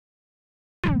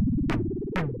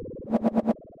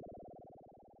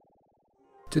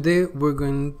Today we're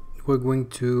going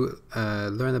to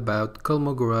learn about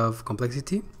Kolmogorov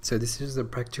complexity. So this is a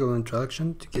practical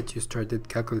introduction to get you started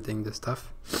calculating the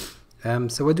stuff.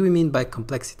 So what do we mean by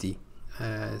complexity?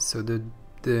 So the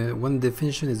one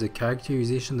definition is a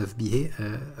characterization of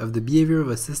the behavior of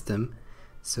a system.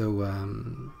 So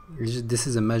this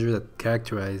is a measure that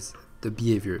characterizes the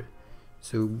behavior.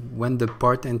 So when the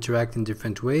parts interact in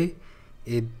different way,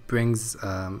 it brings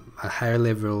a higher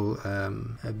level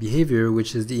behavior,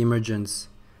 which is the emergence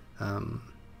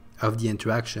of the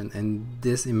interaction, and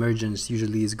this emergence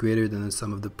usually is greater than the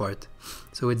sum of the part.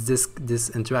 So it's this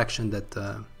interaction that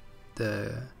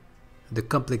the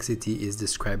complexity is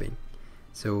describing.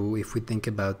 So if we think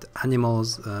about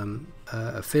animals,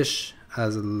 a fish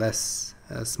has a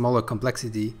smaller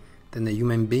complexity than a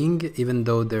human being, even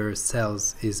though their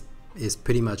cells is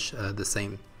pretty much the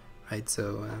same, right?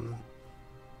 So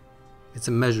it's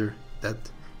a measure that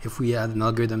if we had an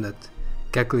algorithm that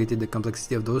calculated the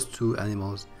complexity of those two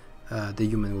animals, the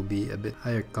human will be a bit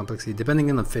higher complexity depending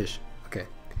on the fish. Okay,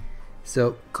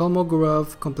 so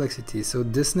Kolmogorov complexity. So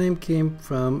this name came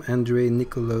from Andrei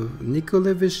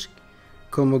Nikolaevich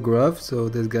Kolmogorov. So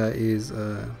this guy is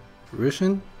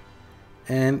Russian,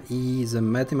 and he's a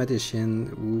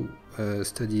mathematician who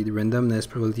studied randomness,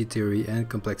 probability theory, and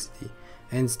complexity.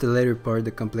 And it's the latter part,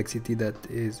 the complexity, that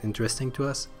is interesting to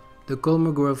us. The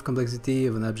Kolmogorov complexity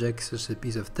of an object, such as a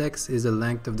piece of text, is the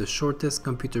length of the shortest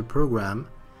computer program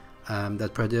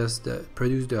that produced the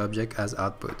object as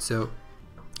output. So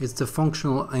it's the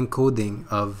functional encoding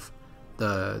of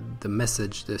the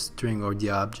message, the string, or the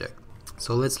object.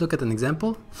 So let's look at an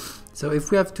example. So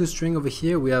if we have two strings over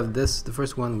here, we have the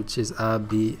first one, which is A,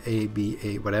 B,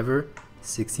 whatever,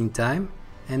 16 times,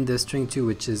 and the string 2,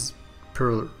 which is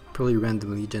purely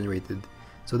randomly generated.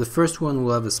 So the first one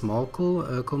will have a small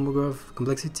Kolmogorov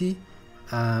complexity,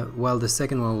 while the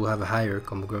second one will have a higher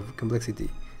Kolmogorov complexity.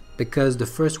 Because the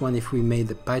first one, if we made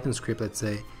the Python script, let's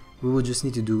say, we will just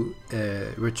need to do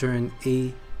return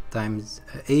AB times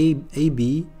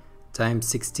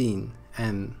 16,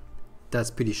 and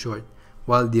that's pretty short.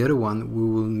 While the other one, we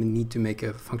will need to make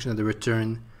a function that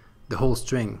return the whole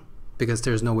string, because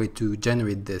there's no way to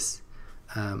generate this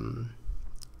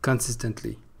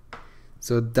consistently.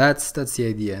 So that's the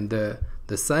idea, and the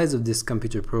size of this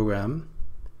computer program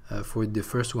for the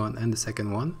first one and the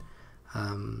second one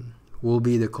will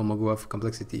be the Kolmogorov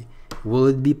complexity. Will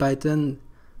it be Python?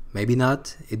 Maybe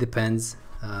not. It depends.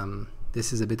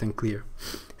 This is a bit unclear.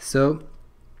 So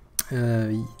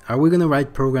are we going to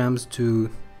write programs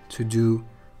to do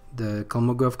the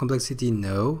Kolmogorov complexity?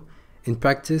 No. In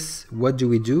practice, what do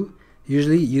we do?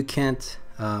 Usually you can't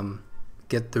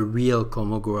get the real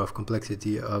Kolmogorov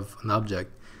complexity of an object.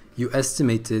 You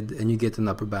estimate it and you get an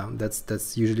upper bound.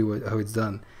 That's usually how it's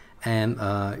done. And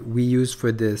we use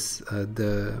for this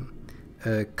the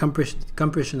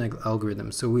compression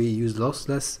algorithm. So we use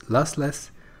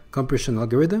lossless compression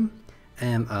algorithm,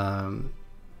 and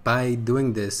by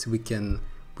doing this we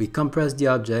compress the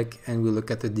object and we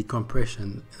look at the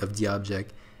decompression of the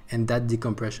object, and that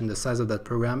decompression, the size of that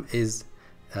program, is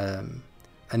an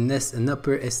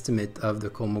upper estimate of the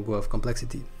Kolmogorov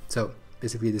complexity. So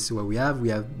basically this is what we have. We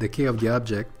have the k of the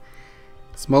object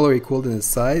smaller or equal than the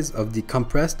size of the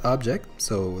compressed object,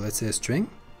 so let's say a string.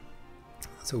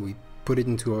 So we put it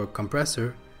into our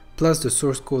compressor plus the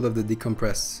source code of the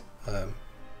decompress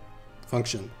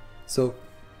function. So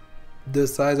the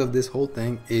size of this whole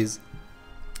thing is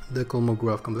the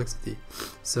Kolmogorov complexity.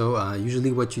 So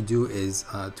usually what you do is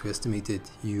to estimate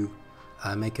it, you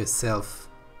make a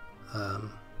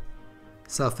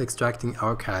self-extracting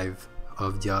archive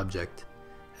of the object,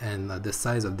 and the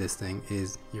size of this thing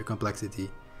is your complexity.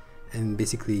 And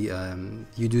basically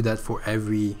you do that for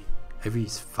every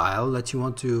file that you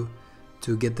want to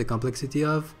get the complexity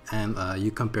of, and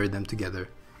you compare them together,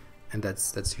 and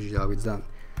that's usually how it's done.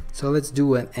 So let's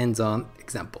do an hands-on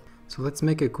example. So let's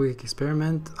make a quick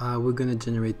experiment. We're going to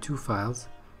generate two files,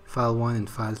 file 1 and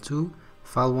file 2.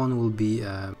 File 1 will be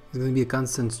it's going to be a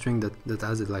constant string that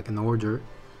has it like an order,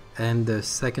 and the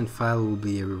second file will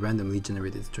be a randomly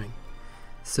generated string.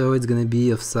 So it's going to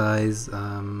be of size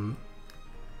 1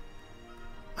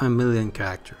 million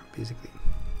character basically.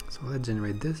 So let's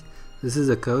generate this. This is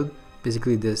a code.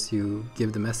 Basically this, you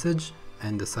give the message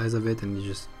and the size of it, and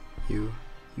you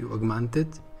augment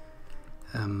it.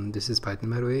 This is Python,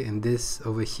 by the way, and this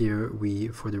over here,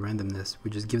 for the randomness,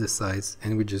 we just give the size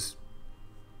and we just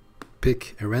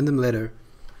pick a random letter,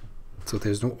 so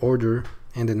there's no order,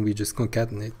 and then we just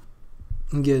concatenate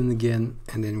again and again,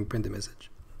 and then we print the message.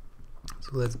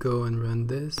 So let's go and run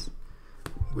this.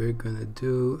 We're gonna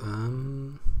do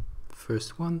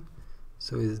first one.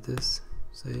 So is this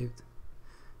saved?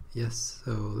 Yes,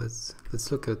 so let's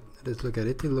look at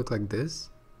it. It look like this.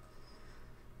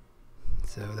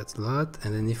 So that's a lot.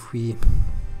 And then if we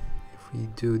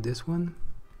do this one,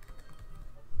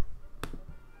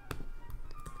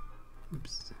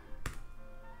 oops, it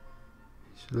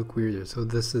should look weirder. So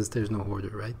there's no order,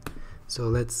 right? So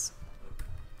let's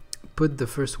put the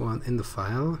first one in the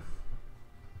file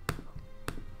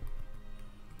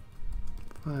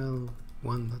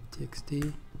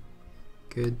 1.txt.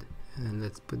 Good. And then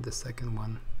let's put the second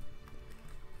one,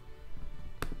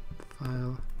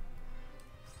 file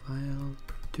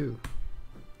 2.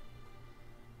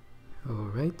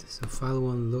 Alright, so file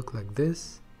 1 look like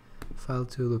this, file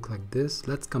 2 look like this.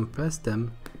 Let's compress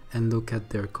them and look at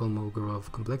their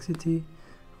Kolmogorov complexity.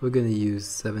 We're going to use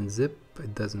 7-zip,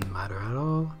 it doesn't matter at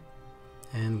all,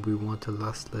 and we want a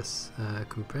lossless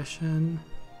compression,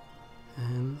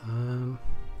 and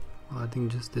well, I think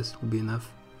just this will be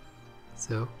enough.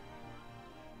 So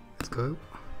let's go.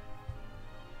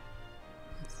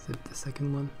 Let's zip the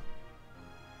second one.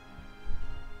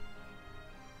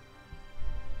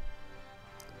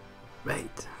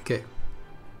 Right, okay.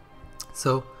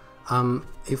 So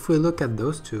if we look at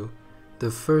those two, the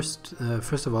first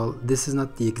of all, this is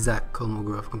not the exact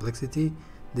Kolmogorov complexity.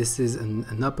 This is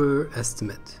an upper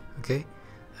estimate, okay?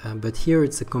 But here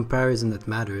it's a comparison that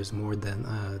matters more than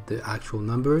the actual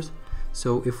numbers.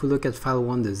 So if we look at file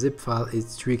 1, the zip file,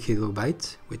 it's 3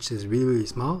 kilobytes, which is really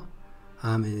small,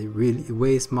 and really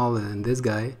way smaller than this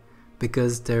guy,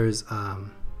 because there's a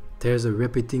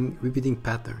repeating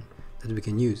pattern that we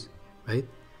can use, right?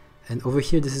 And over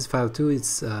here, this is file 2,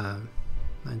 it's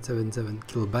 977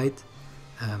 kilobyte.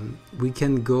 We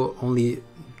can go only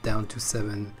down to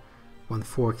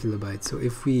 714 kilobytes. So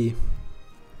if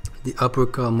the upper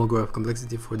Kolmogorov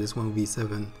complexity for this one will be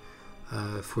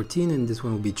 714, and this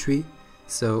one will be 3.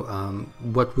 So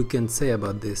what we can say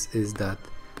about this is that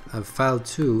file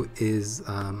 2 is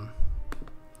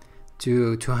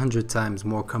 200 times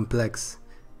more complex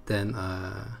than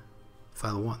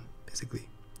file 1, basically.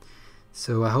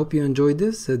 So I hope you enjoyed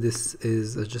this. This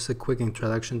is just a quick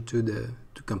introduction to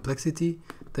complexity.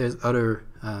 There's other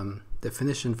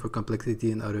definition for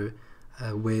complexity and other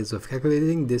ways of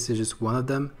calculating. This is just one of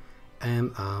them.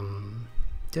 And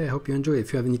yeah, I hope you enjoy.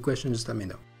 If you have any questions, just let me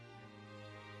know.